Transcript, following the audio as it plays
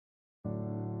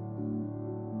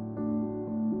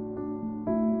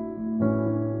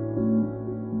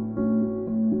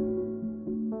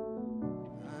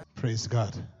Praise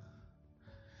God.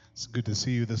 It's good to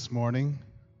see you this morning.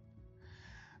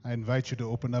 I invite you to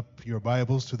open up your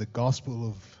Bibles to the Gospel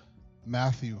of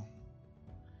Matthew.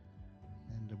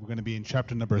 And we're going to be in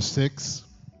chapter number 6,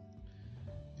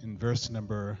 in verse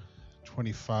number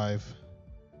 25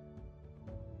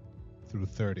 through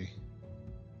 30.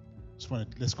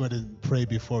 Let's go ahead and pray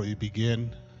before we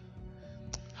begin.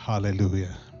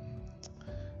 Hallelujah.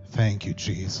 Thank you,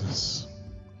 Jesus.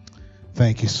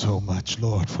 Thank you so much,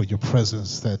 Lord, for your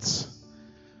presence that's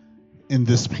in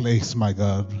this place, my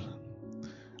God.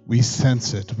 We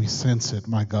sense it,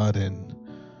 my God, and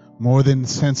more than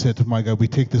sense it, my God, we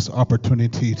take this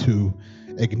opportunity to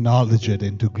acknowledge it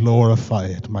and to glorify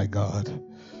it, my God.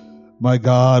 My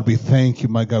God, we thank you,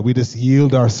 my God. We just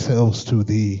yield ourselves to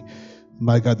thee,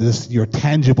 my God, your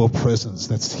tangible presence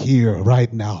that's here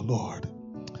right now, Lord.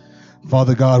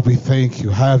 Father God, we thank you.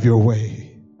 Have your way.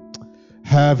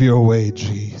 Have your way,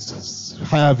 Jesus.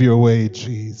 Have your way,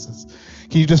 Jesus.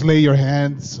 Can you just lay your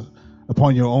hands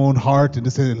upon your own heart and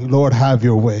just say, Lord, have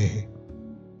your way.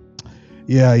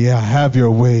 Yeah, have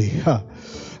your way.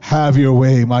 Have your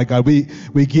way, my God. We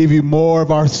give you more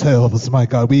of ourselves, my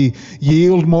God. We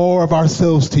yield more of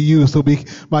ourselves to you so we,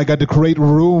 my God, to create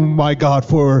room, my God,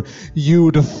 for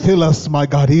you to fill us, my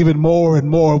God, even more and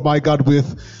more, my God,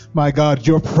 with, my God,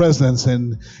 your presence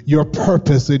and your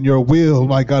purpose and your will,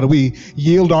 my God. We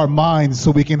yield our minds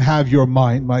so we can have your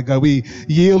mind, my God. We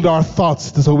yield our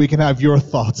thoughts so we can have your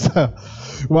thoughts.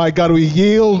 My God, we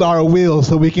yield our will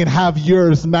so we can have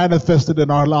yours manifested in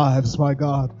our lives, my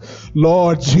God.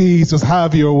 Lord Jesus,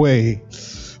 have your way.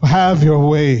 Have your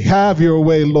way. Have your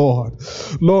way, Lord.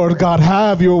 Lord God,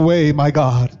 have your way, my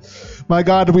God. My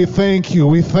God, we thank you.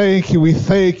 We thank you. We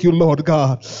thank you, Lord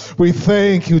God. We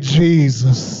thank you,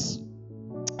 Jesus.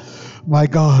 My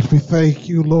God, we thank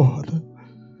you, Lord.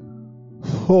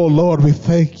 Oh, Lord, we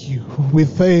thank you. We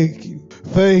thank you.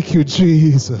 Thank you,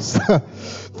 Jesus.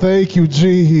 Thank you,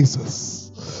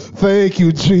 Jesus. Thank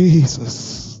you,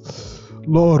 Jesus.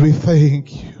 Lord, we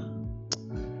thank you.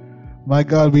 My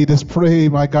God, we just pray,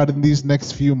 my God, in these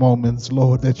next few moments,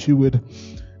 Lord, that you would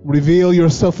reveal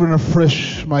yourself in a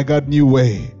fresh, my God, new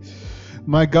way.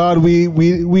 My God,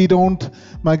 we don't,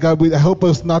 my God, help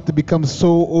us not to become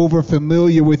so over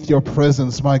familiar with your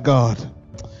presence, my God.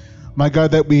 My God,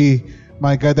 that we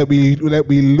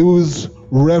lose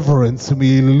reverence, and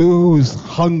we lose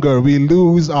hunger, we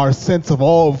lose our sense of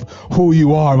awe of who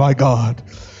you are, my God.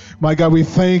 My God, we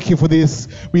thank you for this.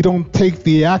 We don't take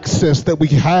the access that we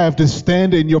have to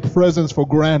stand in your presence for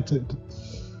granted.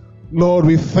 Lord,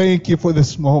 we thank you for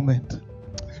this moment.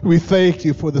 We thank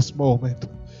you for this moment.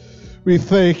 We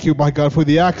thank you, my God, for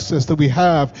the access that we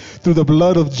have through the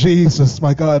blood of Jesus,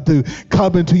 my God, to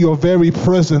come into your very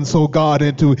presence, oh God,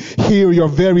 and to hear your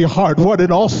very heart. What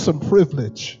an awesome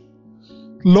privilege.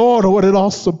 Lord, what an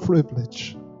awesome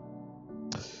privilege.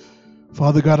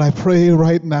 Father God, I pray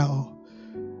right now,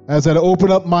 as I open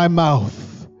up my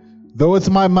mouth, though it's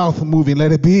my mouth moving,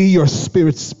 let it be your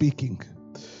spirit speaking.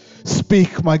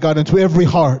 Speak, my God, into every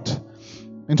heart,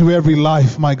 into every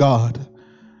life, my God.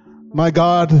 My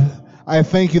God, I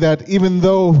thank you that even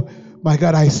though, my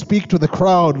God, I speak to the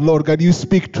crowd, Lord God, you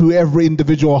speak to every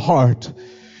individual heart.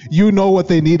 You know what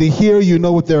they need to hear. You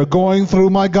know what they're going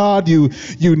through, my God. You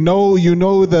know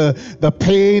the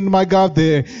pain, my God.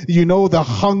 You know the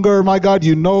hunger, my God.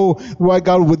 You know, my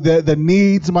God, with the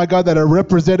needs, my God, that are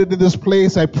represented in this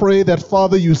place. I pray that,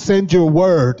 Father, you send your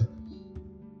word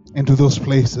into those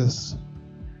places.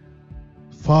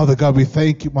 Father God, we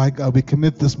thank you, my God. We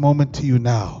commit this moment to you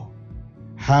now.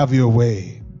 Have your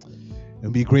way,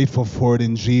 and be grateful for it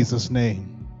in Jesus'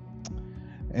 name.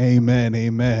 Amen.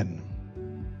 Amen.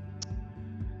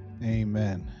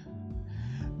 Amen.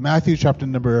 Matthew chapter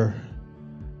number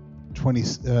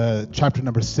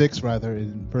 6,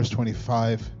 in verse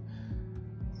 25.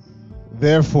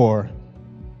 Therefore,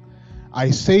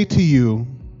 I say to you,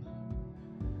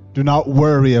 do not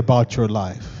worry about your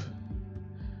life,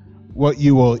 what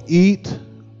you will eat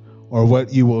or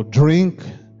what you will drink,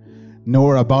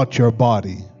 nor about your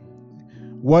body,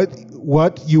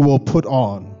 what you will put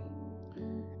on.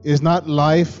 Is not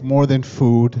life more than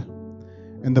food,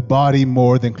 and the body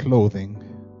more than clothing?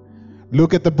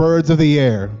 Look at the birds of the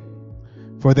air,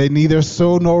 for they neither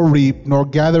sow nor reap nor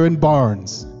gather in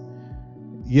barns,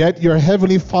 yet your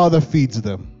heavenly Father feeds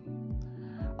them.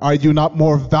 Are you not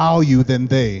more value than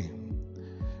they?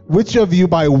 Which of you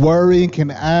by worrying can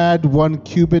add 1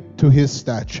 cubit to his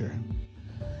stature?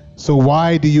 So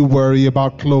why do you worry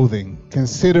about clothing?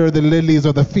 Consider the lilies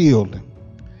of the field,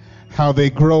 how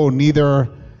they grow,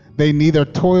 they neither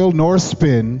toil nor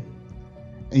spin.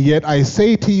 And yet I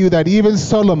say to you that even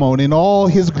Solomon in all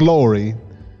his glory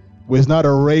was not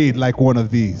arrayed like one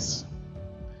of these.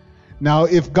 Now,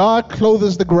 if God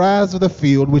clothes the grass of the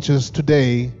field, which is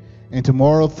today and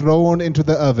tomorrow thrown into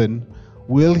the oven,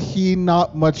 will he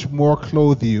not much more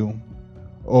clothe you,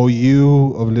 O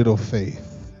you of little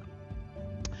faith?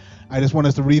 I just want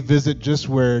us to revisit just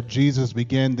where Jesus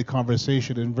began the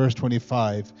conversation in verse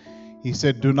 25. He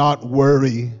said, do not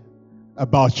worry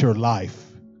about your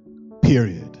life,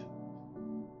 period.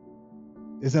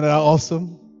 Isn't that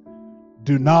awesome?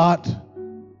 Do not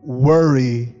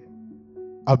worry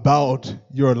about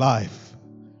your life.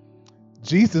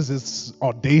 Jesus is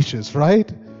audacious,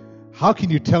 right? How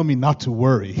can you tell me not to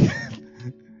worry?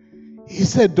 He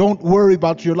said, don't worry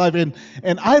about your life.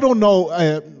 And I don't know,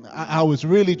 I was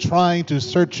really trying to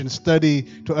search and study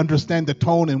to understand the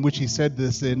tone in which he said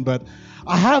this in, but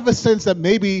I have a sense that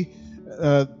maybe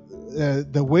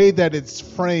the way that it's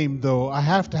framed, though, I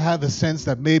have to have a sense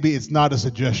that maybe it's not a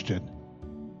suggestion,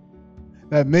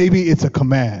 that maybe it's a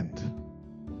command.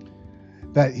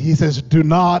 That he says, do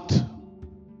not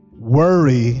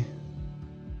worry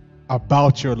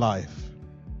about your life.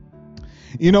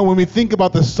 You know, when we think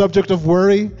about the subject of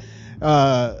worry,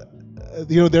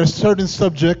 there are certain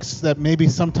subjects that maybe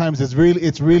sometimes it's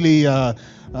really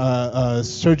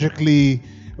surgically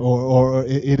or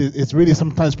it's really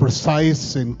sometimes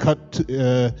precise and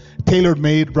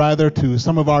tailor-made rather to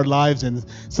some of our lives, and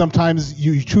sometimes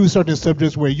you choose certain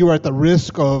subjects where you are at the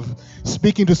risk of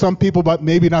speaking to some people but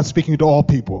maybe not speaking to all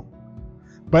people.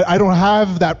 But I don't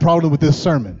have that problem with this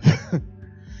sermon.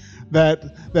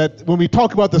 that when we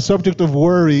talk about the subject of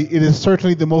worry, it is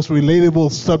certainly the most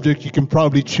relatable subject you can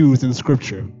probably choose in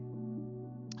Scripture.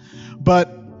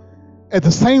 But at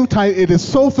the same time, it is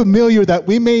so familiar that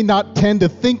we may not tend to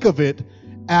think of it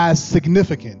as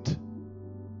significant,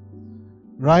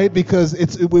 right?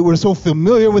 Because we're so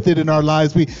familiar with it in our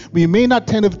lives, we may not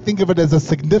tend to think of it as a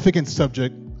significant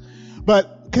subject.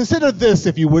 But consider this,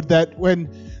 if you would, that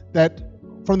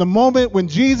from the moment when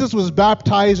Jesus was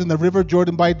baptized in the River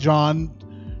Jordan by John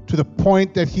to the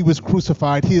point that he was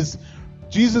crucified,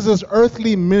 Jesus'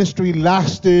 earthly ministry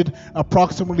lasted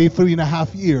approximately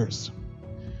 3.5 years.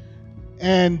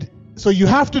 And so you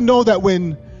have to know that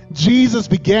when Jesus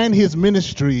began his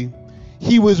ministry,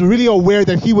 he was really aware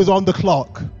that he was on the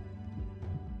clock.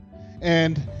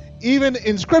 And even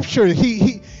in Scripture,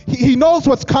 he knows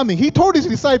what's coming. He told his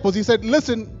disciples, he said,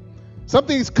 listen,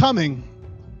 something's coming.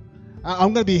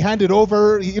 I'm going to be handed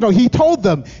over. You know, he told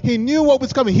them. He knew what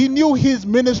was coming. He knew his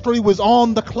ministry was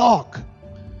on the clock.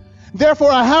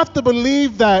 Therefore, I have to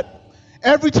believe that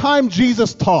every time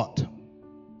Jesus taught,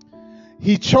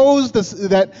 he chose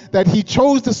that he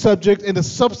chose the subject and the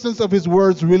substance of his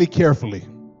words really carefully.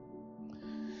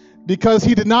 Because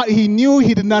he knew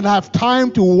he did not have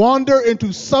time to wander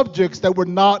into subjects that were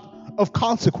not of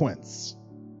consequence.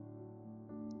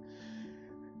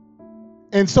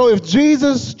 And so if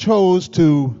Jesus chose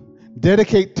to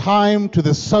dedicate time to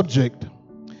the subject,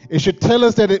 it should tell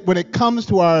us that when it comes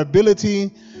to our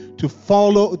ability to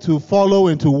follow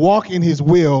and to walk in his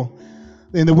will,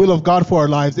 in the will of God for our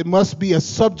lives, it must be a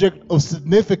subject of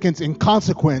significance and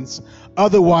consequence.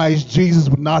 Otherwise, Jesus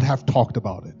would not have talked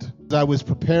about it. As I was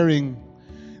preparing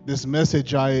this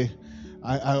message, I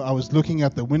was looking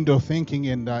at the window thinking,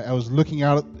 and I was looking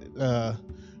out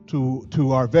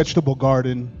to our vegetable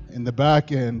garden in the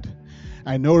back, and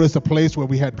I noticed a place where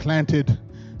we had planted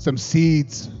some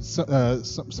seeds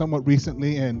somewhat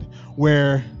recently, and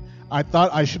where I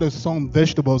thought I should have sown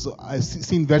vegetables. I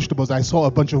seen vegetables. I saw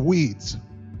a bunch of weeds,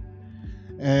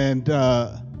 and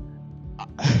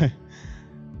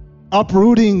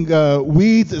uprooting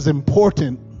weeds is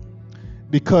important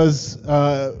because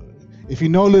if you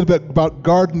know a little bit about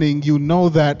gardening, you know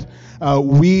that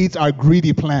weeds are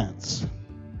greedy plants,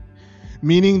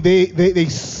 meaning they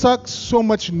suck so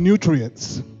much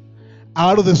nutrients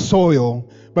out of the soil,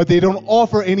 but they don't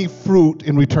offer any fruit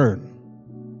in return.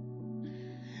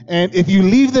 And if you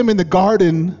leave them in the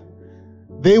garden,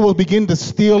 they will begin to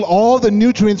steal all the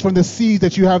nutrients from the seeds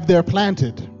that you have there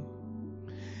planted.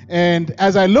 And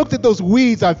as I looked at those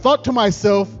weeds, I thought to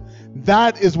myself,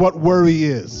 that is what worry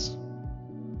is.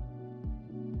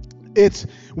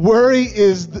 Worry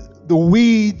is the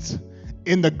weeds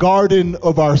in the garden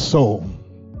of our soul.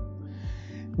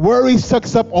 Worry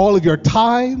sucks up all of your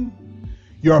time,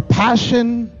 your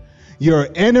passion, your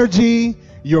energy,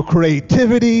 your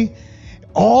creativity.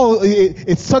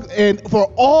 And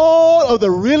for all of the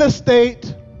real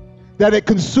estate that it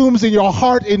consumes in your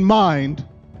heart and mind,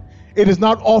 it does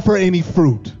not offer any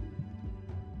fruit.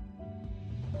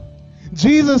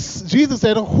 Jesus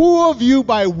said, who of you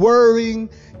by worrying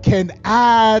can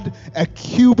add a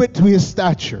cubit to his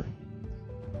stature?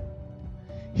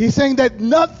 He's saying that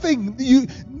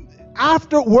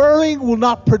after worrying will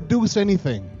not produce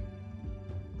anything.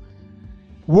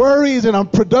 Worry is an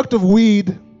unproductive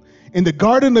weed in the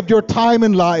garden of your time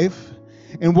in life.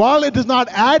 And while it does not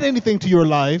add anything to your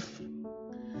life,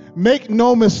 make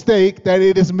no mistake that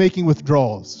it is making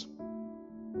withdrawals.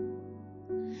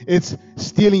 It's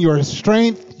stealing your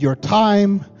strength, your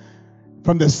time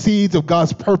from the seeds of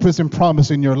God's purpose and promise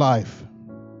in your life.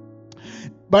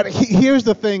 But here's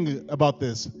the thing about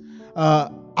this.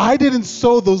 I didn't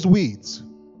sow those weeds.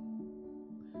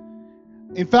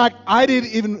 In fact, I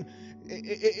didn't even...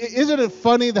 Isn't it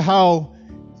funny how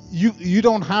you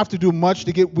don't have to do much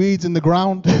to get weeds in the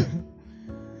ground?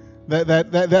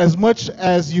 that as much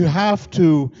as you have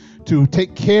to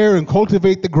take care and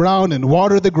cultivate the ground and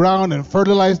water the ground and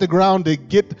fertilize the ground to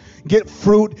get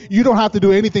fruit, you don't have to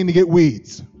do anything to get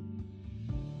weeds.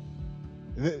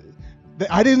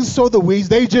 I didn't sow the weeds,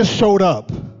 they just showed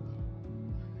up.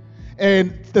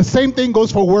 And the same thing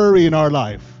goes for worry in our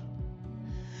life.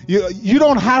 You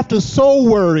don't have to sow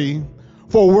worry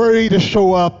for worry to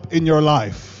show up in your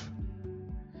life.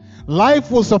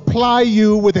 Life will supply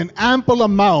you with an ample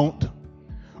amount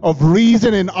of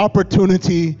reason and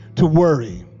opportunity to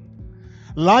worry.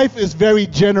 Life is very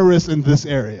generous in this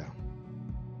area.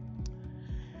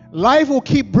 Life will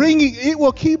keep bringing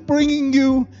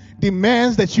you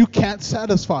demands that you can't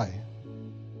satisfy.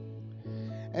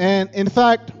 And in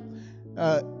fact,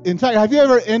 have you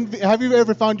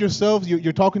ever found yourself,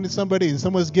 you're talking to somebody and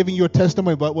someone's giving you a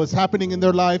testimony about what's happening in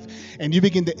their life, and you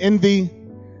begin to envy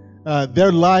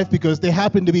their life because they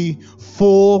happen to be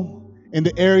full in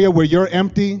the area where you're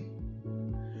empty,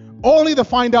 only to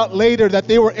find out later that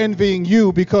they were envying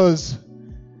you because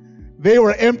they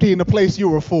were empty in the place you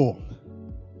were full.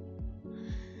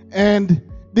 And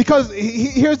because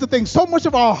here's the thing, so much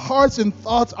of our hearts and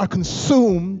thoughts are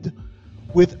consumed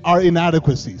with our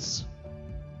inadequacies.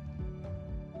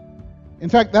 In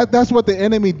fact, that's what the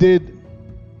enemy did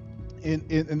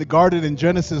in the garden in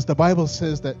Genesis. The Bible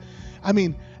says that,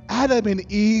 Adam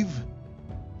and Eve,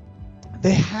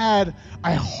 they had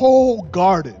a whole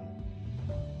garden.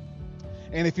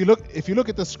 And if you look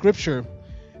at the scripture,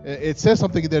 it says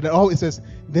something there that it says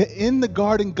that in the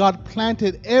garden God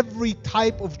planted every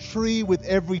type of tree with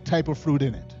every type of fruit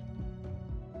in it.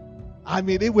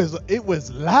 It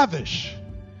was lavish.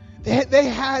 They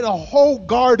had a whole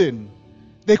garden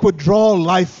they could draw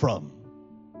life from.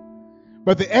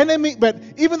 But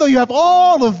even though you have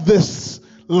all of this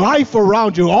life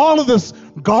around you, all of this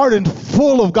garden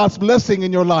full of God's blessing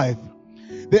in your life,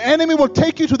 the enemy will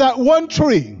take you to that one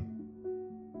tree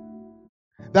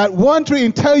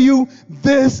and tell you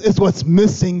this is what's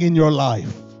missing in your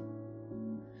life.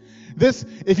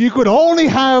 If you could only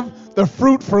have the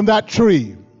fruit from that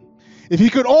tree, if you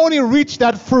could only reach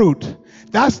that fruit,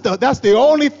 that's the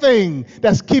only thing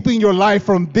that's keeping your life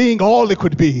from being all it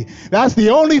could be. That's the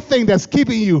only thing that's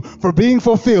keeping you from being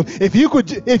fulfilled. If you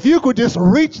could just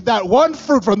reach that one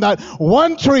fruit from that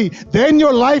one tree, then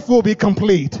your life will be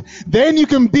complete. Then you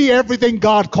can be everything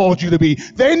God called you to be.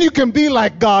 Then you can be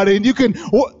like God, and you can.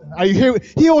 Are you hearing?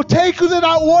 He will take you to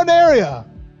that one area.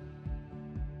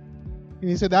 And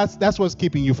he said that's what's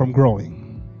keeping you from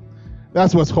growing.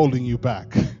 That's what's holding you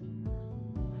back.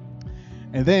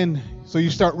 And then, so you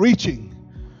start reaching.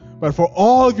 But for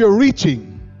all of your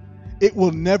reaching, it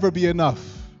will never be enough.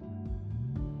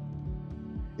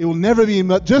 It will never be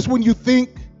enough. Just when you think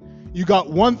you got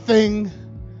one thing,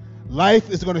 life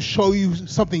is going to show you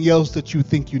something else that you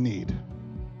think you need.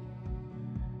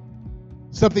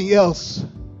 Something else.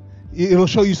 It'll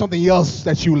show you something else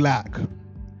that you lack.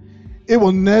 It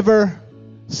will never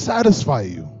satisfy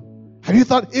you. Have you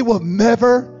thought it will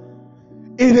never?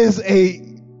 It is a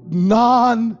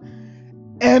non-ending.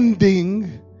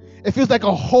 It feels like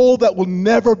a hole that will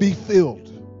never be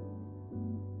filled.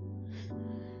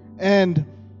 And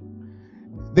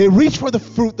they reach for the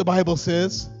fruit, the Bible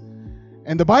says.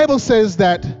 And the Bible says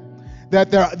that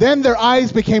then their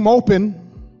eyes became open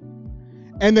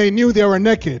and they knew they were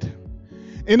naked.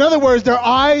 In other words, their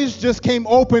eyes just came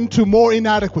open to more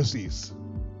inadequacies.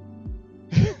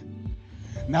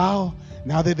 Now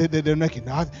they're naked.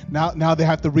 Now they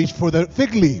have to reach for the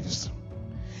fig leaves.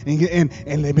 And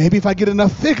maybe if I get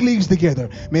enough fig leaves together,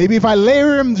 maybe if I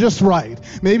layer them just right,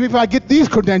 maybe if I get these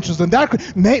credentials and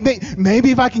that, maybe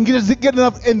if I can get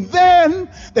enough. And then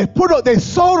they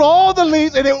sowed all the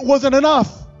leaves and it wasn't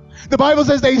enough. The Bible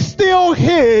says they still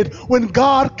hid when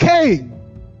God came.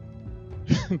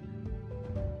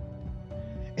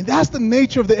 And that's the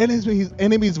nature of the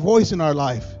enemy's voice in our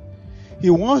life. He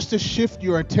wants to shift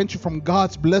your attention from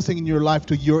God's blessing in your life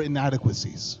to your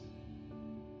inadequacies.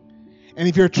 And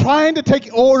if you're trying to take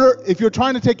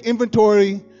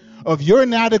inventory of your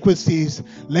inadequacies,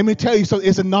 let me tell you something,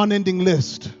 it's a non-ending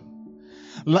list.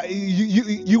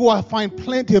 You will find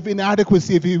plenty of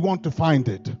inadequacy if you want to find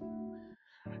it.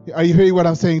 Are you hearing what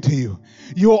I'm saying to you?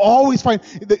 You'll always find,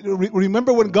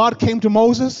 remember when God came to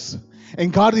Moses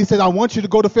and he said, I want you to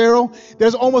go to Pharaoh?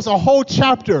 There's almost a whole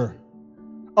chapter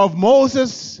of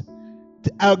Moses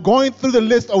going through the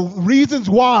list of reasons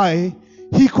why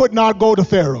he could not go to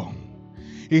Pharaoh.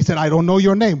 He said, I don't know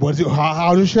your name.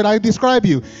 How should I describe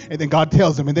you? And then God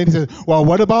tells him. And then he says, well,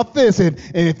 what about this? And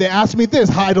if they ask me this,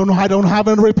 I don't know. I don't have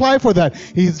a reply for that.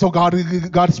 So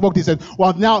God spoke. He said,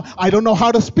 well, now I don't know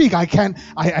how to speak. I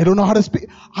don't know how to speak.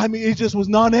 I mean, it just was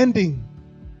non-ending.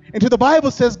 And the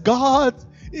Bible says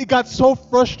it got so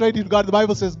frustrated. The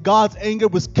Bible says God's anger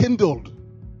was kindled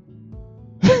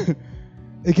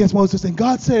against Moses. And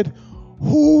God said,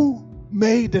 who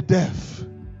made the deaf,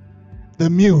 the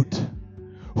mute?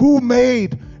 Who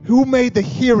made the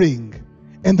hearing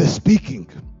and the speaking?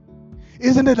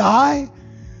 Isn't it I?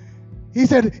 He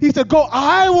said, go,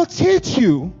 I will teach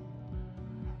you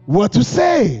what to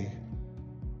say.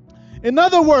 In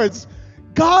other words,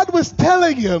 God was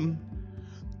telling him,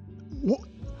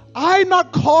 I'm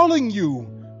not calling you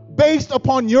based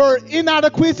upon your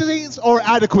inadequacies or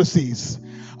adequacies.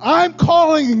 I'm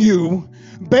calling you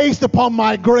based upon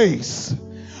my grace.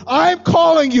 I'm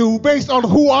calling you based on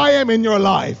who I am in your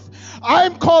life.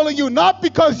 I'm calling you not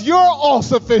because you're all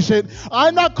sufficient.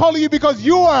 I'm not calling you because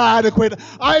you are adequate.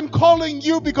 I'm calling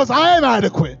you because I am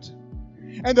adequate.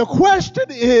 And the question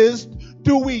is,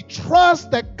 do we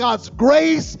trust that God's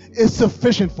grace is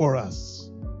sufficient for us?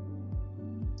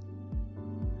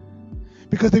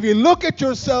 Because if you look at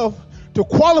yourself to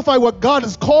qualify what God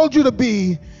has called you to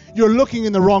be, you're looking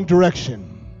in the wrong direction.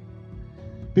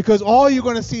 Because all you're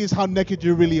going to see is how naked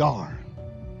you really are.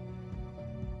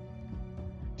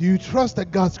 Do you trust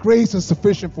that God's grace is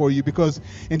sufficient for you? Because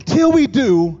until we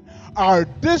do, our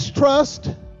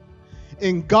distrust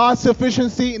in God's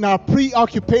sufficiency and our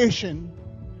preoccupation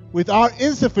with our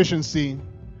insufficiency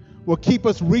will keep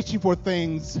us reaching for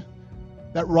things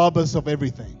that rob us of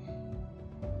everything.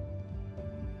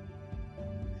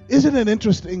 Isn't it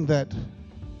interesting that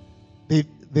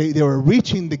they were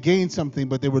reaching to gain something,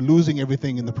 but they were losing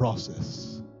everything in the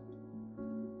process?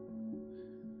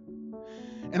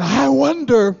 And I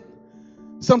wonder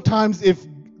sometimes if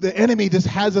the enemy just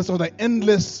has us on an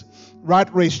endless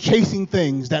rat race chasing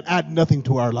things that add nothing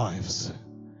to our lives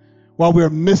while we're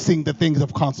missing the things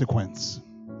of consequence.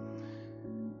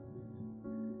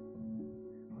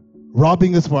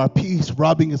 Robbing us of our peace,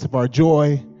 robbing us of our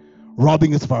joy,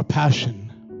 robbing us of our passion.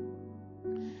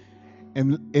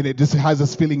 And it just has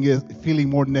us feeling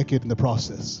more naked in the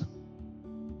process.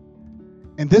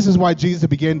 And this is why Jesus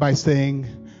began by saying,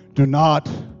 do not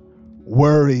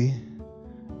worry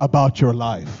about your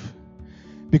life.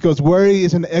 Because worry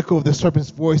is an echo of the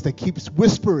serpent's voice that keeps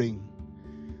whispering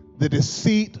the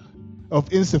deceit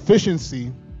of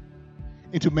insufficiency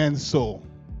into man's soul.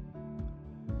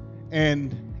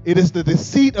 And it is the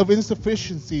deceit of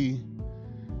insufficiency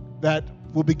that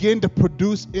will begin to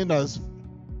produce in us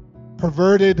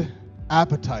perverted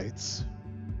appetites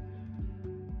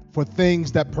for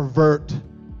things that pervert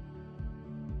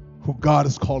who God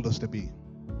has called us to be.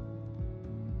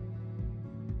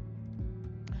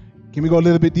 Can we go a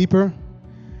little bit deeper?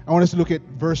 I want us to look at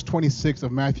verse 26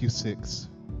 of Matthew 6.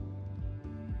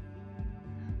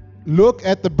 Look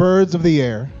at the birds of the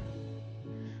air,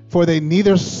 for they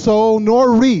neither sow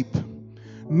nor reap,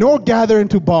 nor gather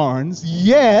into barns,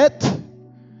 yet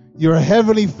your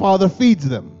heavenly Father feeds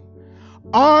them.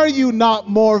 Are you not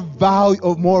more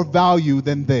value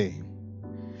than they?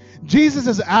 Jesus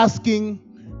is asking,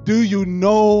 do you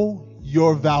know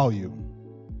your value?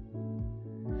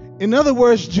 In other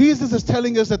words, Jesus is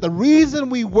telling us that the reason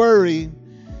we worry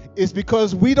is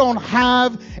because we don't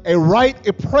have a right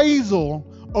appraisal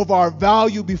of our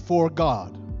value before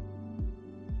God.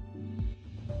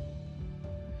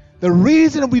 The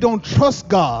reason we don't trust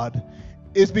God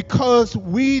is because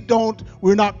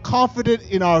we're not confident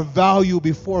in our value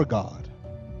before God.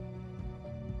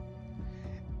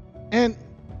 And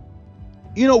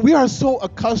we are so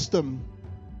accustomed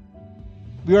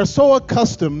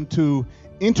to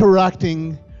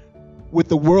interacting with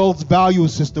the world's value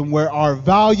system, where our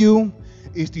value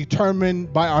is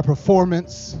determined by our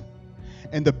performance,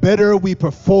 and the better we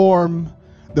perform,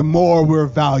 the more we're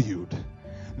valued.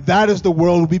 That is the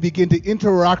world we begin to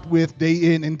interact with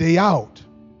day in and day out.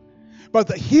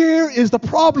 But here is the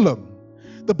problem.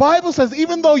 The Bible says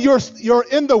even though you're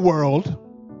in the world,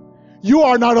 you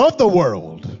are not of the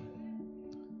world.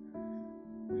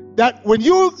 that when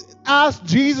you asked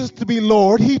Jesus to be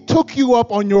Lord, he took you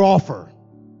up on your offer.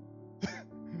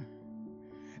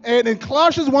 And in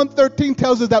Colossians 1:13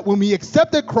 tells us that when we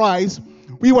accepted Christ,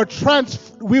 we were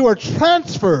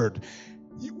transferred.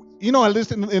 You know, at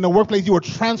least in a workplace, you were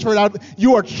transferred out.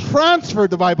 You were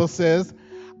transferred, the Bible says,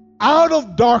 out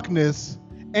of darkness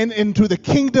and into the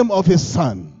kingdom of his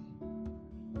Son.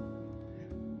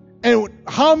 And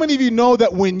how many of you know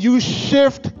that when you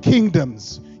shift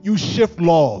kingdoms, you shift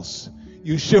laws,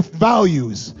 you shift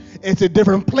values? It's a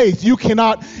different place. You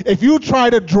cannot, if you try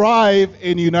to drive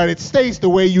in the United States the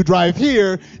way you drive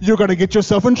here, you're going to get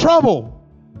yourself in trouble.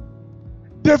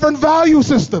 Different value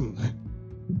system.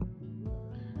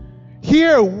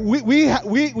 Here, we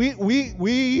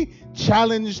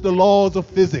challenge the laws of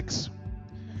physics.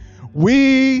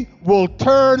 We will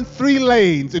turn 3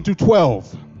 lanes into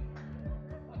 12.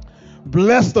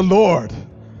 Bless the Lord.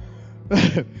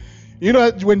 You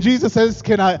know, when Jesus says,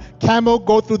 can a camel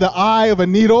go through the eye of a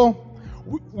needle?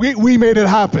 We made it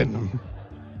happen.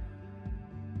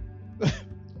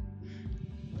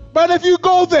 But if you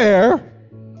go there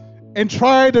and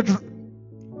try to...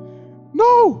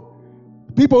 No.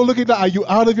 People are looking at, are you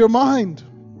out of your mind?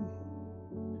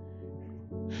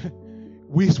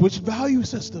 We switched value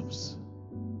systems.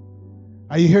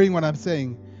 Are you hearing what I'm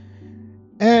saying?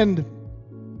 And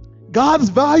God's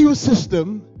value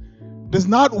system does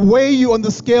not weigh you on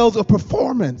the scales of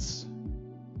performance,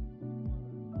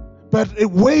 but it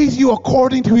weighs you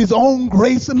according to his own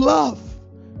grace and love.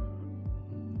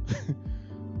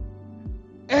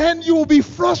 And you will be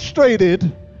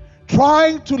frustrated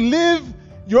trying to live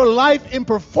your life in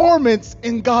performance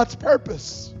in God's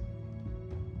purpose,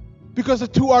 because the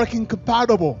two are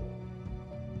incompatible.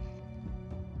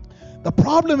 The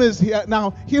problem is here.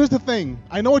 Now, here's the thing.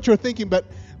 I know what you're thinking, but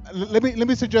let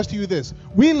me suggest to you this.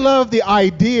 We love the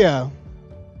idea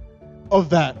of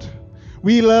that.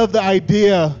 We love the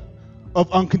idea of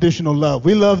unconditional love.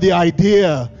 We love the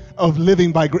idea of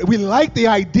living by grace. We like the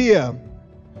idea,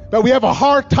 but we have a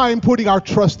hard time putting our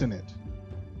trust in it.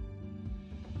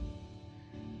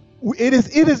 It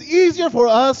is easier for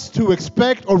us to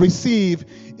expect or receive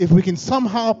if we can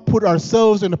somehow put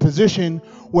ourselves in a position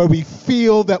where we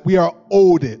feel that we are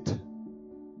owed it.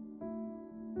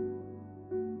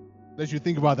 Let you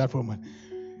think about that for a moment.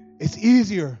 It's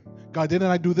easier. God, didn't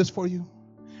I do this for you?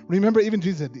 Remember, even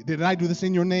Jesus said, didn't I do this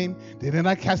in your name? Didn't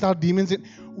I cast out demons?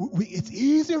 It's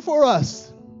easier for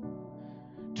us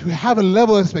to have a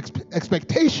level of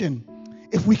expectation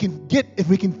if we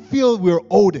can feel we're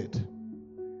owed it.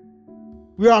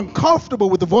 We are uncomfortable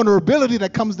with the vulnerability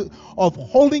that comes of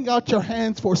holding out your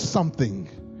hands for something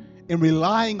and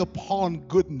relying upon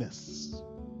goodness.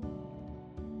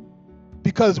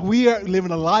 Because we are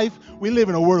living a life, we live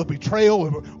in a world of betrayal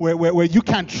where you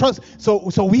can't trust.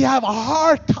 So we have a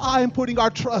hard time putting our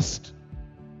trust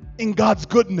in God's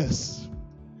goodness.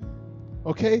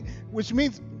 Okay? Which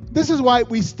means this is why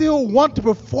we still want to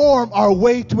perform our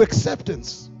way to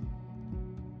acceptance.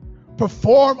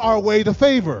 Perform our way to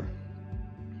favor.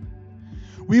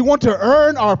 We want to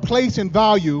earn our place and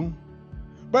value,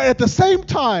 but at the same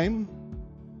time,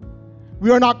 we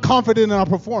are not confident in our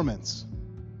performance.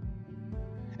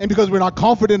 And because we're not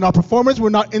confident in our performance, we're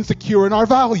not insecure in our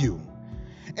value.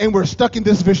 And we're stuck in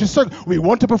this vicious circle. We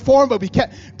want to perform, but we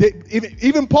can't.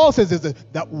 Even Paul says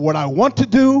that what I want to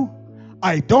do,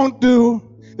 I don't do.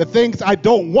 The things I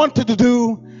don't want to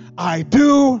do, I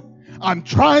do. I'm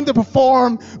trying to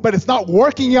perform, but it's not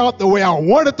working out the way I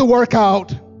want it to work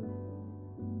out.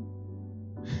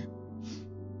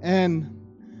 And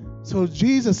so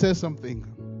Jesus says something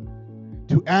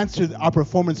to answer our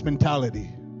performance mentality.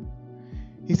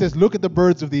 He says, look at the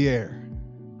birds of the air.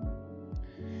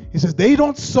 He says, they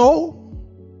don't sow,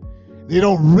 they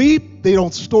don't reap, they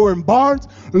don't store in barns.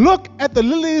 Look at the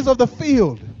lilies of the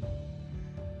field.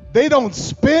 They don't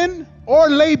spin or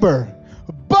labor,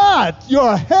 but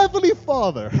your heavenly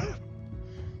Father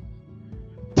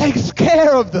takes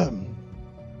care of them.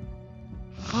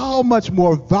 How much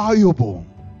more valuable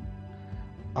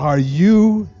are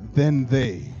you than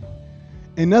they?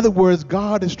 In other words,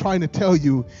 God is trying to tell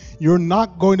you, you're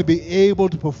not going to be able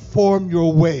to perform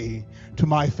your way to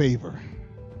my favor.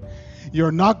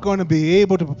 You're not going to be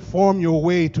able to perform your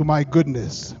way to my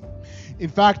goodness. In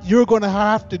fact, you're going to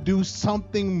have to do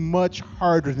something much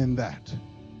harder than that.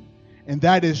 And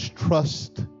that is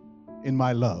trust in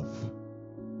my love.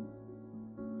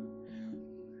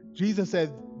 Jesus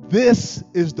said, this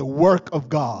is the work of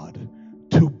God,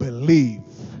 to believe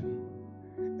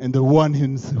in the one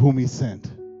whom he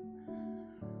sent.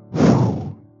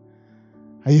 Whew.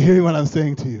 Are you hearing what I'm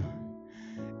saying to you?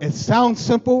 It sounds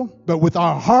simple, but with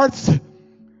our hearts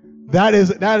That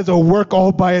is a work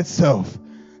all by itself.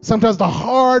 Sometimes the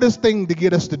hardest thing to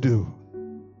get us to do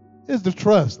is to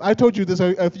trust. I told you this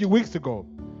a few weeks ago.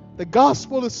 The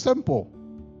gospel is simple.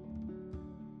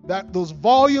 That those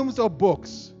volumes of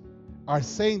books are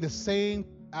saying the same,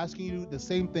 asking you the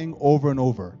same thing over and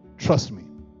over. Trust me.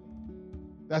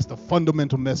 That's the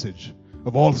fundamental message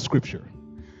of all Scripture.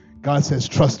 God says,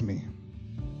 trust me.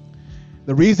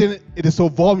 The reason it is so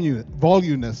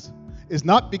voluminous is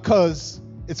not because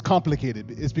it's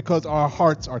complicated. It's because our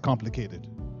hearts are complicated.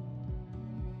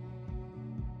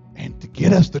 And to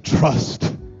get us to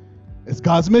trust is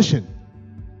God's mission.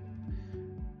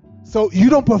 So you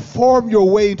don't perform your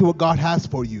way into what God has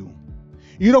for you.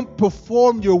 You don't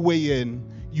perform your way in,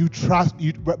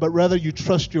 but rather you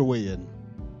trust your way in.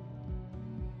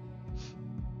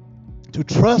 To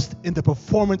trust in the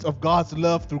performance of God's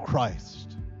love through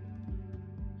Christ.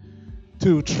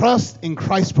 To trust in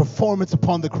Christ's performance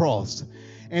upon the cross.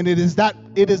 And it is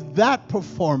that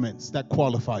performance that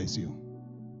qualifies you.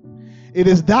 It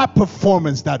is that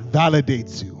performance that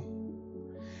validates you.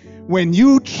 When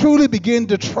you truly begin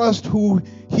to trust who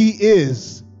He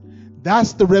is,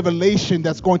 that's the revelation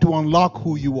that's going to unlock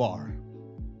who you are.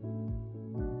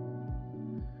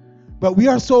 But we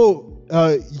are so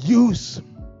used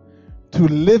to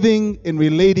living and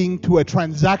relating to a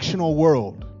transactional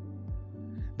world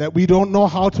that we don't know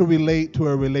how to relate to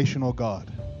a relational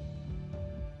God.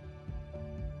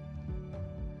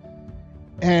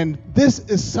 And this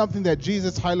is something that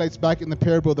Jesus highlights back in the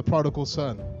parable of the prodigal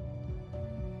son.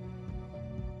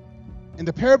 In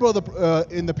the parable of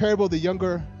the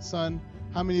younger son,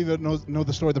 how many of you know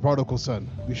the story of the prodigal son?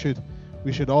 We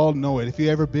should all know it. If you've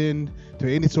ever been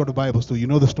to any sort of Bible school, you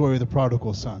know the story of the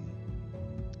prodigal son.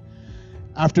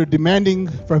 After demanding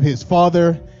from his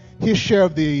father his share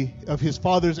of his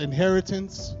father's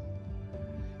inheritance,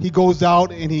 he goes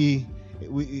out and he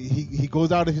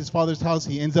goes out of his father's house.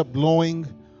 He ends up blowing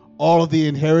all of the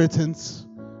inheritance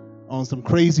on some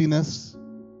craziness,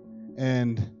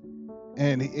 and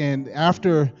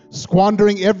after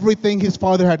squandering everything his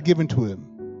father had given to him,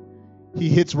 he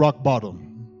hits rock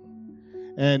bottom.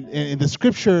 And in the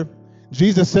scripture,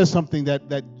 Jesus says something that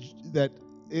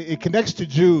it connects to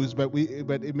Jews, but we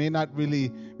may not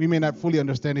fully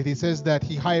understand it. He says that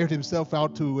he hired himself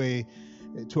out to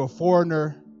a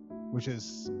foreigner, which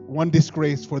is one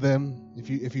disgrace for them.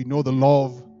 If you know the law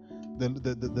of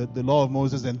the law of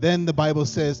Moses, and then the Bible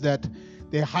says that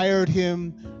they hired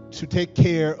him to take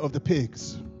care of the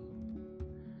pigs,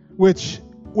 which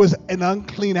was an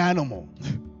unclean animal.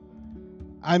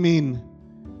 I mean,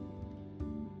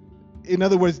 in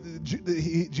other words,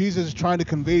 Jesus is trying to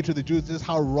convey to the Jews this is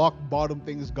how rock bottom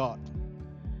things got.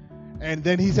 And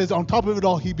then he says, on top of it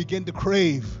all, he began to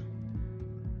crave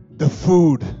the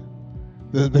food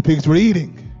the pigs were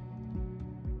eating.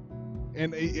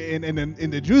 And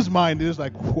in the Jews' mind, it was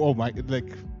like, oh my,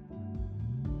 like,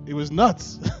 it was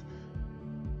nuts.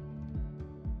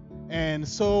 And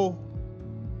so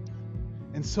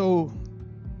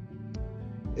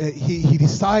he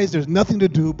decides there's nothing to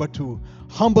do but to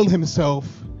humble himself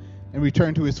and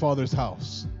return to his father's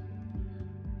house.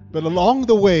 But along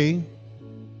the way,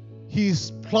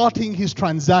 he's plotting his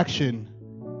transaction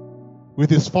with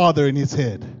his father in his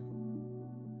head.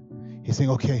 He's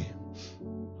saying, okay,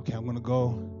 I'm going to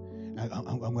go.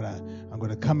 I'm going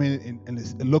to come in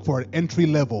and look for an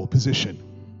entry-level position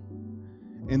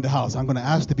in the house. I'm going to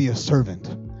ask to be a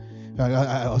servant.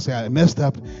 I'll say I messed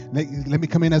up. Let me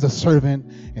come in as a servant,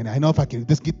 and I know if I can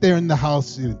just get there in the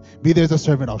house, be there as a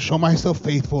servant, I'll show myself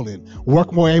faithful and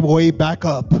work my way back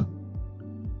up,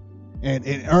 and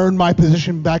earn my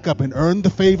position back up, and earn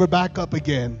the favor back up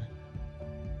again.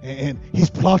 And he's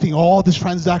plotting all this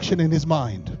transaction in his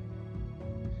mind.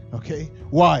 Okay,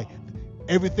 why?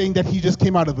 Everything that he just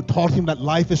came out of taught him that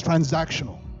life is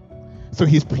transactional. So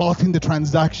he's plotting the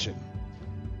transaction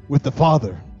with the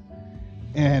father.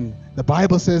 And the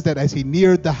Bible says that as he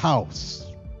neared the house,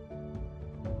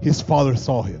 his father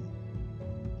saw him.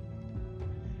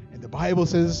 And the Bible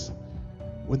says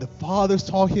when the father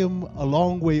saw him a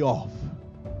long way off,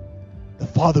 the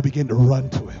father began to run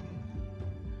to him.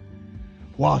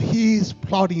 While he's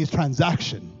plotting his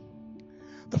transaction,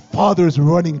 the father is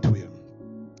running to him.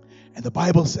 And the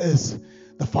Bible says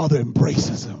the father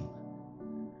embraces him.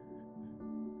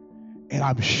 And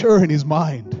I'm sure in his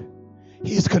mind,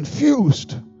 he's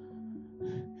confused.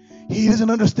 He doesn't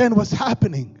understand what's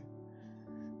happening.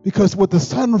 Because what the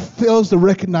son fails to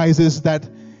recognize is that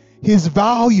his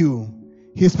value,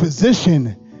 his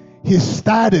position, his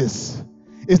status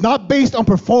is not based on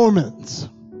performance,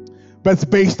 but it's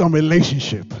based on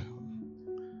relationship.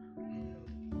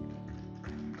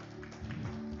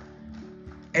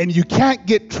 And you can't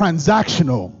get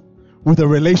transactional with a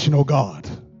relational God.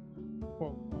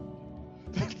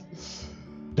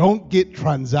 Don't get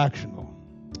transactional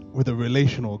with a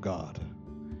relational God.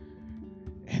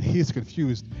 And he's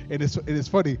confused. And it's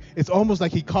funny. It's almost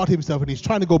like he caught himself and he's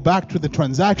trying to go back to the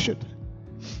transaction.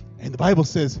 And the Bible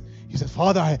says, he said,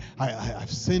 Father,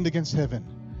 I've sinned against heaven.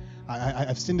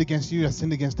 I've sinned against you. I've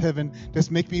sinned against heaven.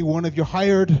 Just make me one of your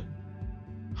hired.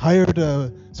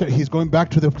 So he's going back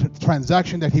to the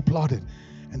transaction that he plotted.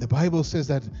 And the Bible says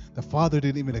that the father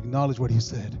didn't even acknowledge what he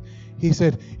said. He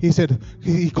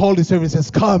called his servant and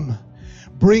says, come,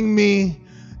 bring me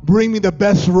the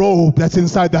best robe that's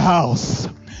inside the house.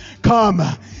 Come.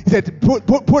 He said,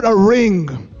 put a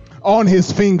ring on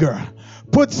his finger.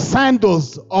 Put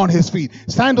sandals on his feet.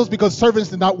 Sandals because servants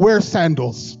did not wear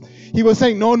sandals. He was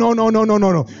saying, no.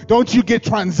 Don't you get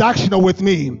transactional with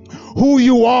me. Who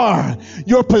you are,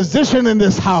 your position in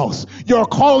this house, your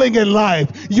calling in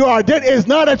life, your identity is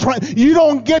not you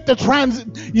don't get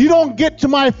to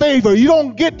my favor. You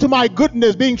don't get to my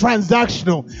goodness being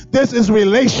transactional. This is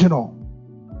relational.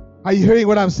 Are you hearing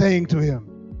what I'm saying to him?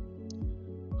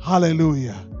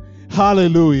 Hallelujah.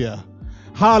 Hallelujah.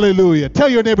 Hallelujah. Tell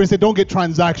your neighbor and say, don't get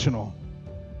transactional.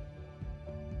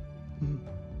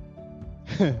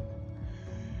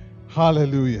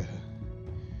 Hallelujah.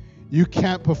 You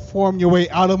can't perform your way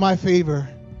out of my favor,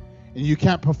 and you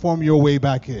can't perform your way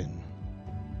back in.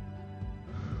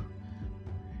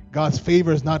 God's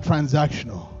favor is not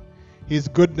transactional. His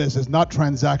goodness is not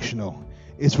transactional.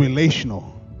 It's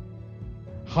relational.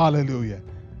 Hallelujah.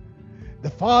 The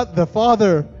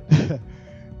Father,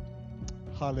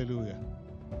 hallelujah.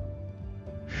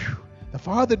 The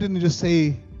Father didn't just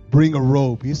say, bring a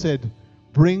robe. He said,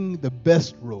 bring the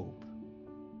best robe.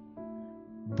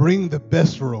 Bring the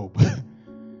best robe.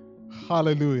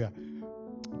 Hallelujah.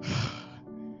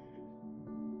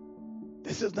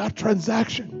 This is not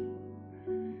transaction.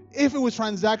 If it was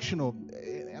transactional,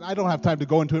 and I don't have time to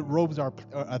go into it, robes are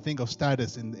a thing of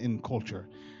status in culture.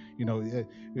 You know,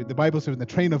 the Bible says, the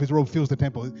train of his robe fills the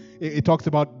temple. It talks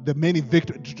about the many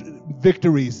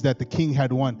victories that the king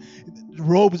had won.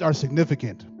 Robes are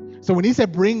significant. So when he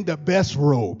said, bring the best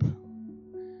robe,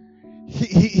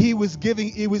 he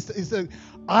said,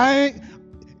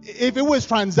 if it was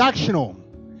transactional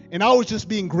and I was just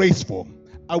being graceful,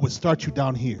 I would start you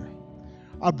down here.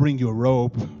 I'll bring you a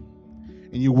robe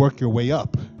and you work your way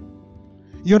up.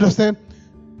 You understand?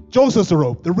 Joseph's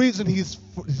robe. The reason his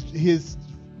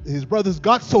brothers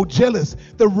got so jealous,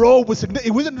 the robe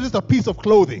it wasn't just a piece of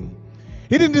clothing.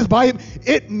 He didn't just buy him.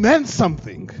 It meant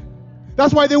something.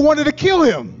 That's why they wanted to kill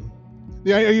him.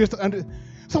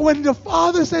 So when the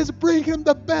Father says, bring him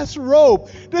the best robe,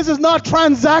 this is not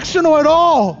transactional at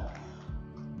all.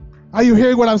 Are you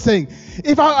hearing what I'm saying?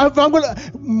 If I'm gonna,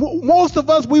 most of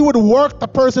us, we would work the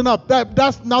person up.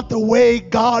 That's not the way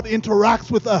God interacts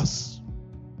with us.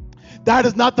 That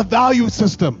is not the value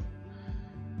system.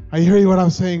 Are you hearing what I'm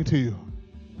saying to you?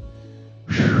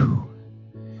 Whew.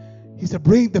 He said,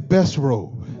 bring the best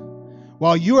robe.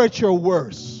 While you're at your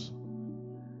worst,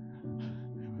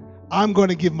 I'm going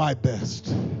to give my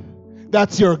best.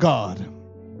 That's your God.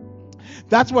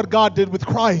 That's what God did with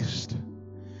Christ.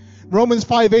 Romans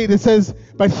 5:8, it says,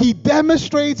 but he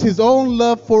demonstrates his own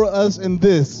love for us in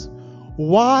this: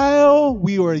 while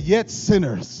we were yet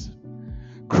sinners,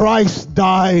 Christ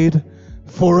died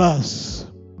for us.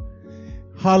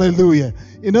 Hallelujah.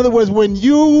 In other words, when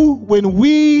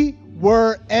we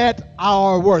were at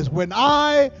our worst, when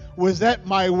I was at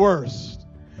my worst,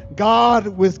 God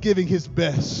was giving his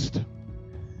best.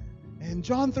 In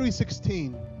John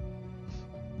 3:16,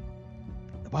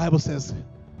 the Bible says,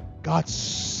 God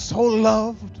so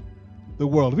loved the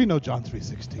world. We know John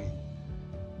 3:16.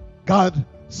 God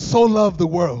so loved the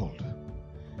world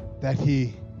that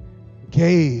he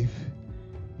gave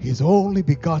his only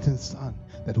begotten Son,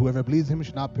 that whoever believes in him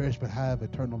should not perish but have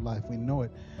eternal life. We know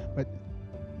it. But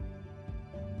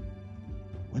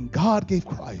when God gave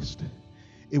Christ,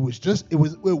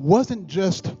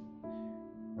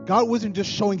 God wasn't just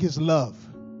showing his love.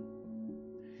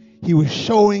 He was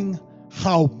showing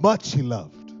how much he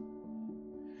loved.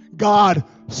 God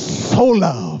so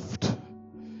loved.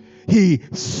 He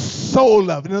so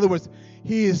loved. In other words,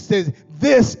 he says,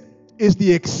 this is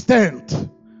the extent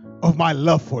of my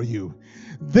love for you.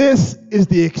 This is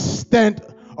the extent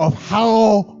of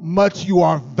how much you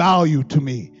are valued to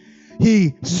me.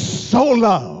 He so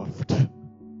loved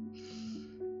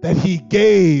that he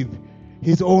gave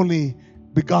his only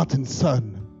begotten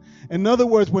Son. In other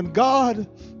words, when God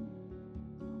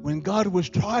was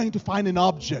trying to find an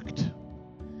object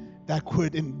that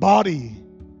could embody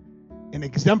and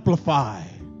exemplify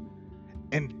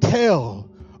and tell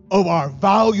of our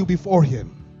value before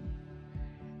him.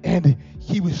 And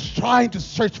he was trying to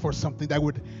search for something that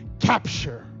would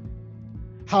capture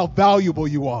how valuable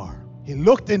you are. He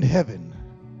looked in heaven.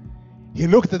 He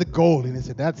looked at the gold and he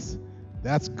said, that's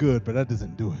good, but that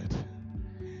doesn't do it.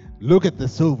 Look at the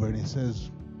silver and he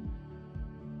says,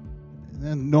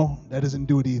 no, that doesn't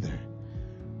do it either.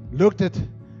 Looked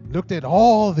at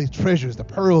all the treasures, the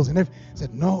pearls, and everything.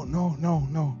 Said, no,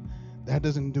 that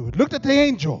doesn't do it. Looked at the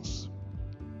angels,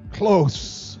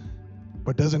 close,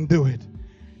 but doesn't do it.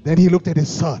 Then he looked at his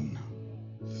son,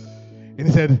 and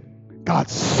he said, God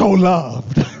so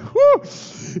loved.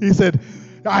 He said,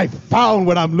 I found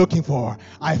what I'm looking for.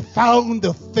 I found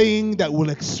the thing that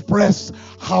will express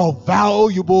how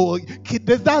valuable.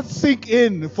 Does that sink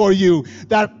in for you?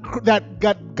 That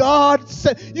God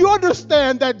said, you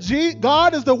understand that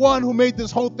God is the one who made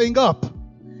this whole thing up.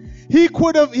 He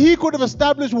could have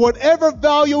established whatever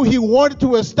value he wanted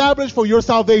to establish for your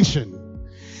salvation.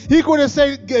 He could have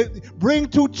said, bring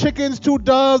 2 chickens, 2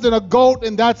 doves, and a goat,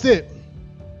 and that's it.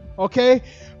 Okay?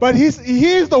 But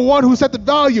he's the one who set the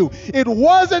value. It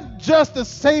wasn't just to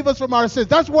save us from our sins.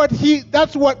 That's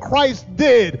what Christ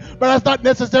did, but that's not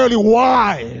necessarily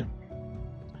why.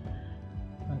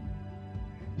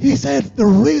 He said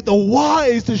the why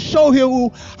is to show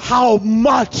him how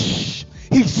much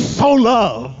he so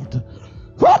loved.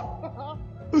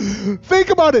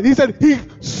 Think about it. He said he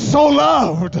so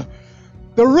loved.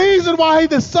 The reason why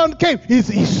the Son came is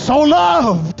he so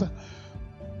loved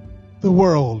the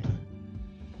world.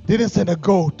 Didn't send a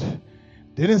goat.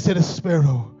 Didn't send a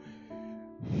sparrow.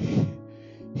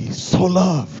 He so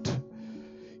loved.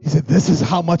 He said, this is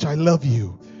how much I love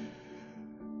you.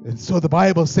 And so the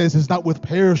Bible says it's not with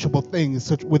perishable things,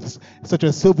 such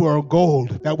as silver or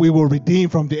gold, that we will redeem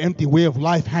from the empty way of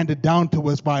life handed down to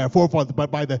us by our forefathers, but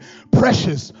by the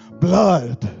precious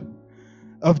blood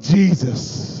of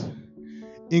Jesus,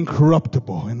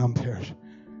 incorruptible and imperishable.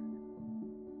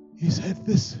 He said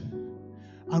this,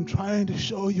 I'm trying to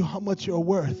show you how much you're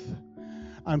worth.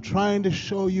 I'm trying to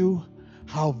show you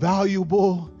how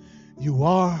valuable you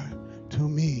are to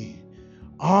me.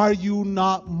 Are you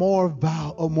not more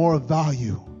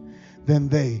value than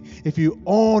they? If you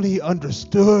only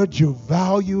understood your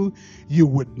value, you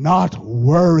would not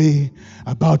worry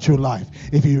about your life.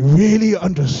 If you really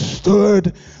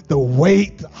understood the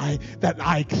weight that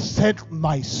I sent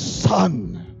my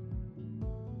Son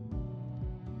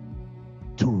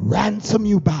to ransom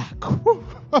you back.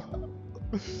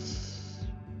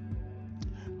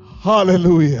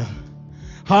 Hallelujah.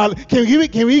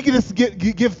 Can we just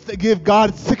give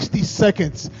God 60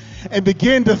 seconds and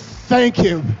begin to thank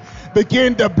him,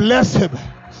 begin to bless him?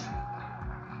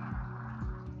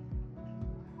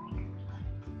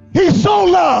 He's so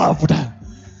loved.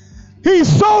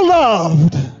 He's so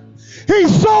loved.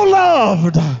 He's so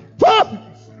loved.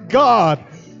 God.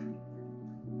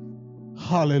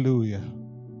 Hallelujah.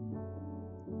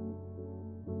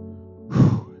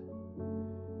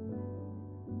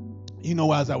 You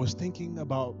know, as I was thinking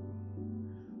about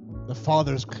the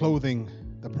Father's clothing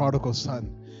the prodigal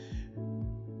son,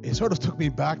 it sort of took me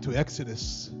back to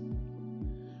Exodus,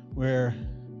 where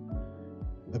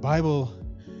the Bible,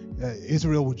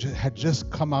 Israel had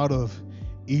just come out of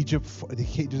Egypt.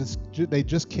 They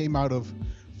just came out of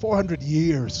 400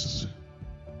 years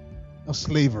of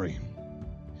slavery.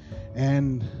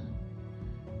 And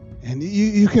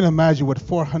you can imagine what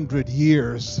 400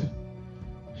 years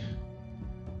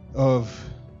of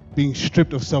being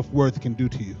stripped of self-worth can do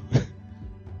to you.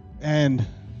 And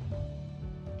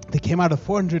they came out of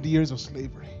 400 years of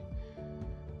slavery.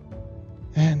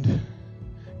 And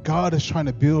God is trying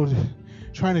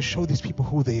to show these people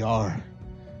who they are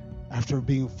after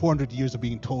being 400 years of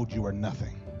being told you are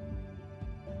nothing.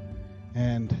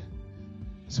 And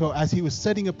so as he was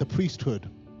setting up the priesthood,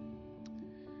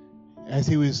 as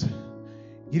he was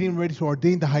getting ready to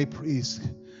ordain the high priest,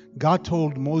 God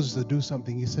told Moses to do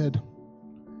something. He said,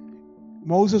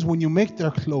 Moses, when you make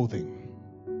their clothing,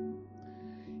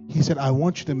 he said, I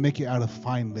want you to make it out of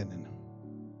fine linen.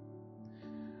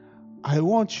 I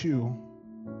want you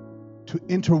to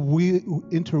interweave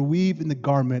in the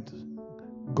garment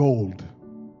gold.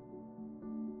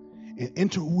 And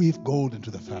interweave gold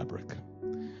into the fabric.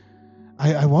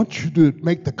 I want you to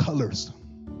make the colors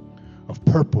of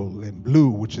purple and blue,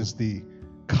 which is the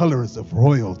colors of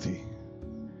royalty.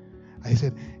 I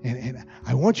said, and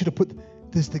I want you to put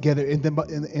this together. And then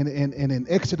in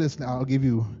Exodus, now I'll give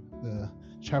you the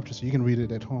chapter so you can read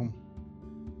it at home.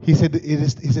 He said, he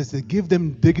says to give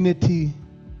them dignity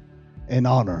and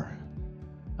honor.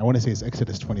 I want to say it's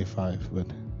Exodus 25, but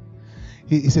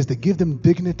he says to give them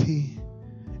dignity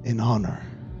and honor.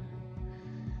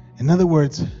 In other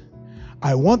words,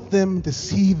 I want them to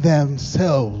see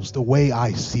themselves the way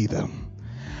I see them.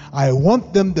 I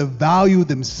want them to value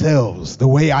themselves the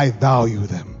way I value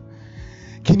them.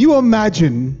 Can you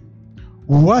imagine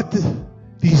what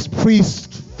these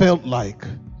priests felt like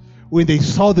when they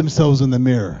saw themselves in the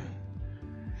mirror?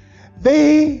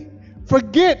 They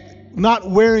forget not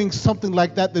wearing something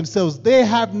like that themselves. They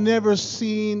have never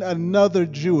seen another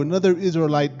Jew, another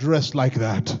Israelite dressed like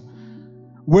that,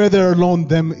 whether alone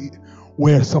them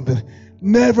wear something.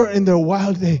 Never in their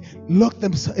wild day look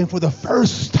themselves, and for the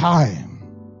first time,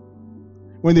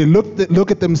 when they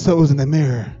look at themselves in the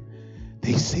mirror,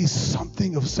 they see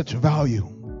something of such value.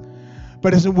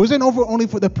 But it wasn't only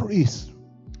for the priests.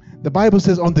 The Bible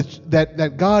says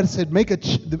that God said, make a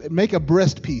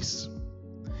breastpiece.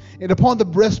 And upon the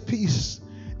breastpiece,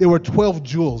 there were 12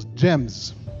 jewels,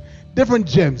 gems, different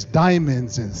gems,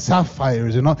 diamonds and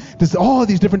sapphires and all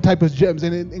these different types of gems.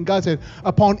 And God said,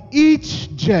 upon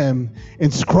each gem,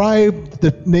 inscribe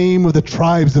the name of the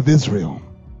tribes of Israel.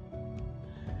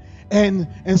 And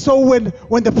so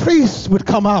when the priest would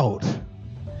come out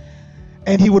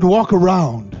and he would walk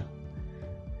around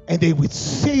and they would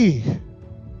see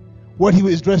what he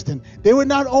was dressed in, they would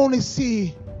not only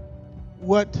see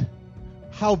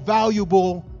how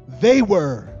valuable they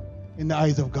were in the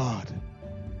eyes of God.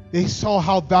 They saw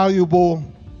how valuable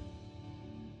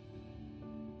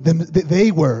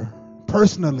they were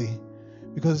personally,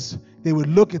 because they would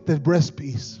look at the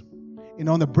breastpiece, and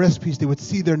on the breastpiece they would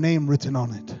see their name written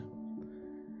on it.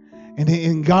 And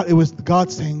it was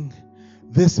God saying,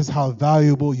 this is how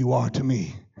valuable you are to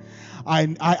me.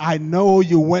 I know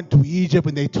you went to Egypt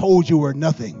and they told you were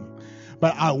nothing,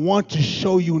 but I want to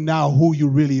show you now who you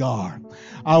really are.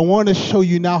 I want to show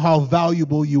you now how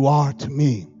valuable you are to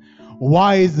me.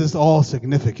 Why is this all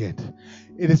significant?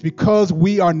 It is because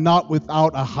we are not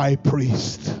without a high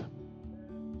priest.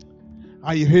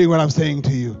 Are you hearing what I'm saying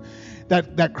to you?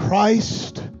 That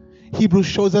Christ, Hebrews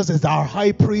shows us, is our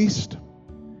high priest.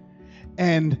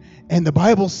 And the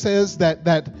Bible says that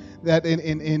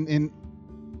in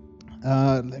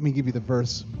let me give you the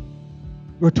verse.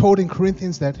 We're told in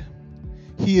Corinthians that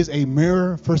he is a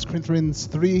mirror, 1 Corinthians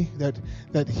 3,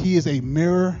 that he is a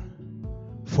mirror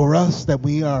for us, that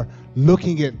we are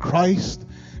looking at Christ.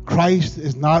 Christ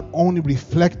is not only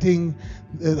reflecting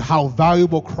how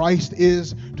valuable Christ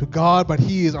is to God, but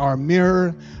he is our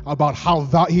mirror about how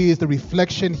he is the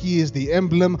reflection, he is the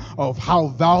emblem of how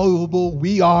valuable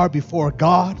we are before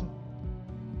God.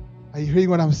 Are you hearing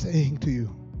what I'm saying to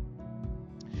you?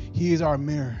 He is our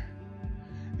mirror.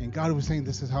 And God was saying,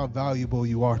 this is how valuable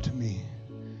you are to me.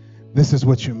 This is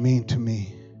what you mean to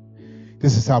me.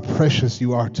 This is how precious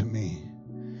you are to me.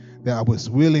 That I was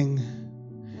willing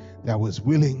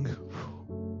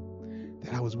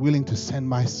to send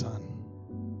my son.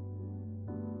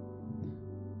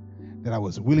 That I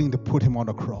was willing to put him on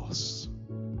a cross.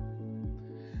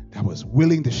 That I was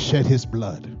willing to shed his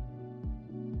blood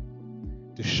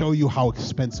to show you how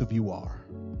expensive you are.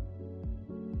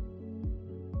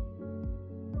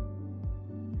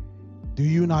 Do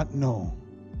you not know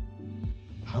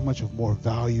how much of more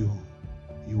value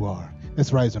you are?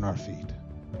 Let's rise on our feet.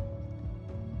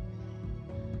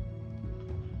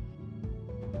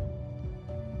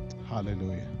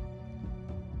 Hallelujah.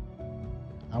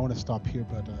 I want to stop here,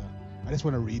 but I just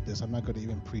want to read this. I'm not going to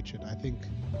even preach it. I think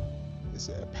it's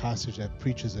a passage that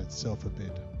preaches itself a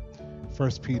bit.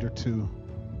 1 Peter 2,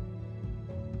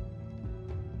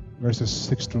 verses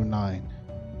 6 through 9.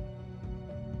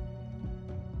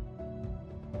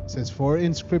 It says, for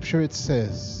in Scripture it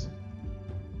says,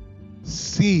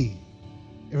 see.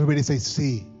 Everybody say,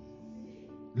 see.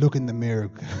 Look in the mirror.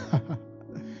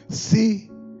 See,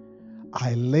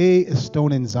 I lay a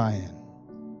stone in Zion,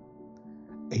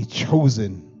 a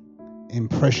chosen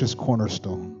and precious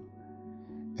cornerstone,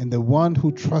 and the one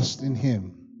who trusts in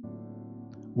him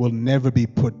will never be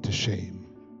put to shame.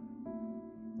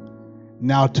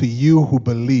 Now to you who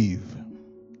believe,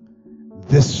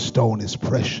 this stone is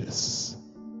precious.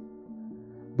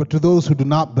 But to those who do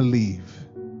not believe,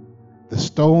 the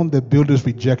stone the builders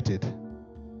rejected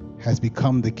has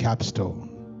become the capstone,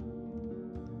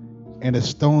 and a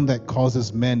stone that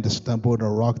causes men to stumble, and a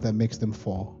rock that makes them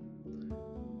fall.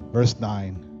 Verse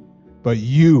 9, but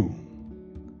you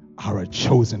are a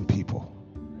chosen people,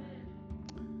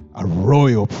 a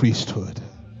royal priesthood,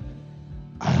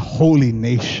 a holy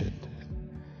nation,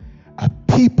 a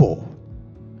people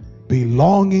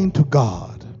belonging to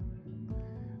God,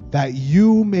 that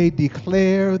you may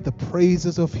declare the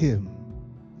praises of him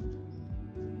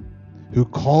who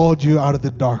called you out of the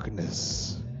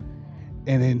darkness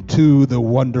and into the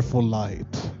wonderful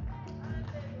light.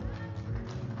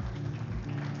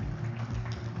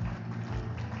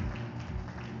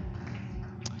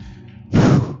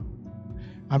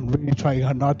 I'm really trying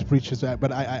not to preach this,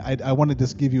 but I want to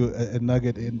just give you a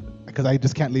nugget because I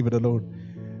just can't leave it alone.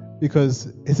 Because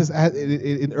it says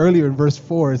earlier in verse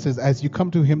 4, it says, as you come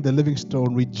to him, the living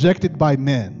stone, rejected by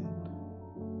men,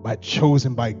 but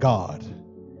chosen by God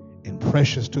and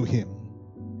precious to him.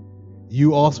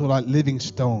 You also, like living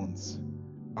stones,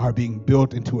 are being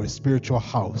built into a spiritual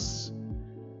house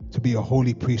to be a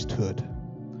holy priesthood,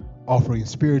 offering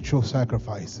spiritual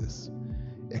sacrifices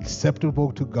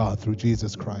acceptable to God through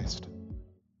Jesus Christ.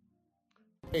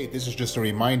 Hey, this is just a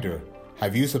reminder.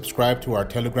 Have you subscribed to our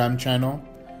Telegram channel?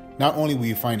 Not only will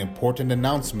you find important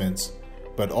announcements,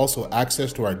 but also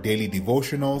access to our daily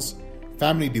devotionals,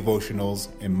 family devotionals,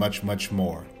 and much, much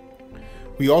more.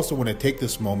 We also want to take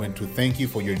this moment to thank you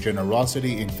for your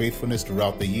generosity and faithfulness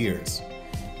throughout the years.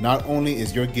 Not only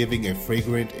is your giving a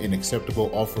fragrant and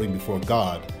acceptable offering before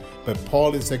God, but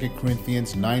Paul in 2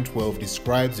 Corinthians 9:12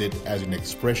 describes it as an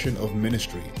expression of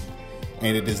ministry.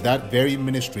 And it is that very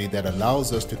ministry that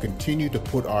allows us to continue to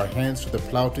put our hands to the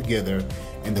plow together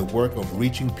in the work of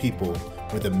reaching people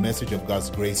with the message of God's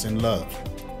grace and love.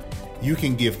 You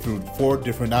can give through 4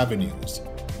 different avenues.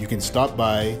 You can stop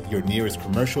by your nearest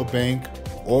commercial bank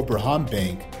or Braham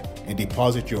Bank and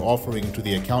deposit your offering into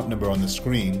the account number on the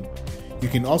screen. You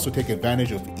can also take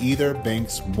advantage of either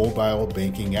bank's mobile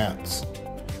banking apps.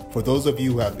 For those of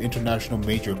you who have international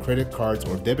major credit cards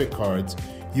or debit cards,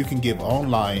 you can give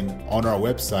online on our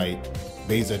website,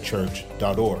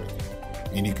 bezachurch.org.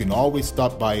 And you can always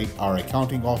stop by our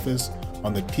accounting office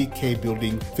on the TK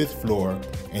building 5th floor,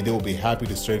 and they will be happy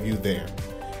to serve you there.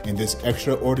 In this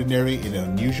extraordinary and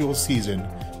unusual season,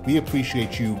 we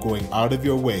appreciate you going out of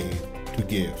your way to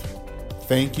give.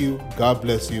 Thank you. God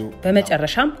bless you.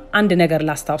 በመጨረሻም አንድ ነገር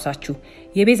ላስታውሳችሁ።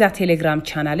 የቤዛ ቴሌግራም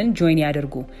ቻናልን ጆይን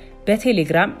ያድርጉ።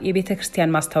 በቴሌግራም የቤተ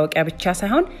ክርስቲያን ማስታወቂያ ብቻ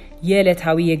ሳይሆን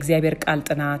የዕለታዊ የእግዚአብሔር ቃል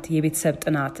ጥናት፣ የቤተሰብ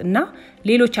ጥናት እና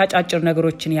ሌሎች አጫጭር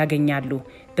ነገሮችን ያገኛሉ።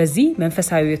 በዚህ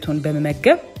መንፈሳዊ ሕይወቱን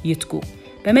በመመገብ ይትጉ።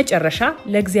 በመጨረሻ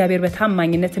ለእግዚአብሔር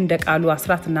በታማኝነት እንደ ቃሉ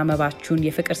አስራትና መባችሁን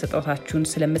የፍቅር ስጦታችሁን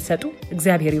ስለምትሰጡ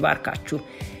እግዚአብሔር ይባርካችሁ።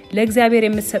 ለእግዚአብሔር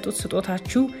የምትሰጡት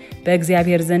ስጦታችሁ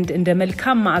በእግዚአብሔር ዘንድ እንደ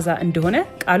መልካም መዓዛ እንደሆነ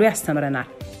ቃሉ ያስተምረናል።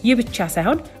 ይህ ብቻ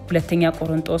ሳይሆን ሁለተኛ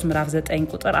ቆሮንቶስ ምዕራፍ 9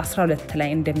 ቁጥር 12 ላይ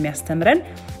እንደሚያስተምረን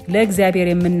ለእግዚአብሔር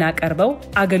የምናቀርበው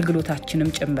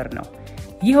አገልግሎታችንም ጭምር ነው።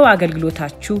 ይህው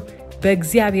አገልግሎታችሁ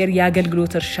በእግዚአብሔር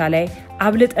የአገልግሎት እርሻ ላይ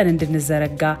አብልጠን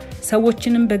እንድንዘረጋ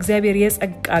ሰዎችንም በእግዚአብሔር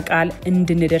የጸጋ ቃል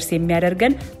እንድንደርስ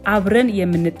የሚያደርገን አብረን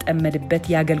የምንጠመድበት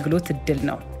የአገልግሎት እድል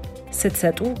ነው።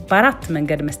 ስትሰጡ በአራት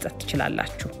መንገድ መስጠት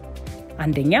ትችላላችሁ።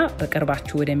 አንደኛ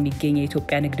በቅርባችሁ ወደሚገኝ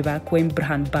የኢትዮጵያ ንግድ ባንክ ወይም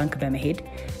ብርሃን ባንክ በመሄድ፣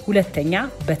 ሁለተኛ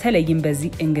በተለይም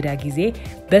በዚህ እንግዳ ጊዜ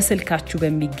በስልካችሁ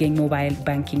በሚገኝ ሞባይል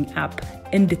ባንኪንግ አፕ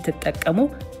እንድትጠቀሙ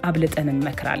አብልጠን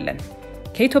እንመክራለን።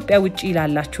 ከኢትዮጵያ ውጪ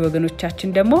ላላችሁ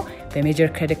ወገኖቻችን ደግሞ በሜጀር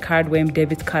ክሬዲት ካርድ ወይም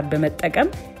ዴቢት ካርድ በመጠቀም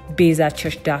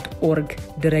bezachurch.org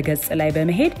ድረገጽ ላይ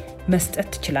በመሄድ መስጠት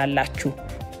ትችላላችሁ።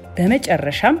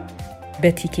 በመጨረሻም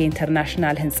በቲኬ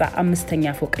ኢንተርናሽናል ህንጻ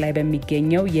 5ኛ ፎቅ ላይ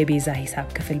በሚገኘው የቤዛ ሂሳብ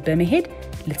ክፍል በመሄድ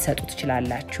ልትሰጡ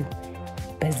ትችላላችሁ።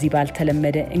 በዚህ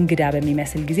ባልተለመደ እንግዳ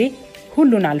በሚመስል ጊዜ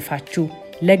ሁሉን አልፋችሁ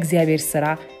ለእግዚአብሔር ሥራ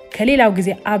ከሌላው ጊዜ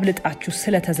አብልጣችሁ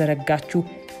ስለተዘረጋችሁ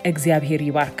እግዚአብሔር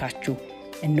ይባርካችሁ።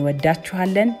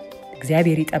 እንወዳችኋለን።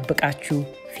 እግዚአብሔር ይጠብቃችሁ፣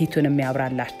 ፊቱንም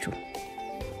ያብራላችሁ።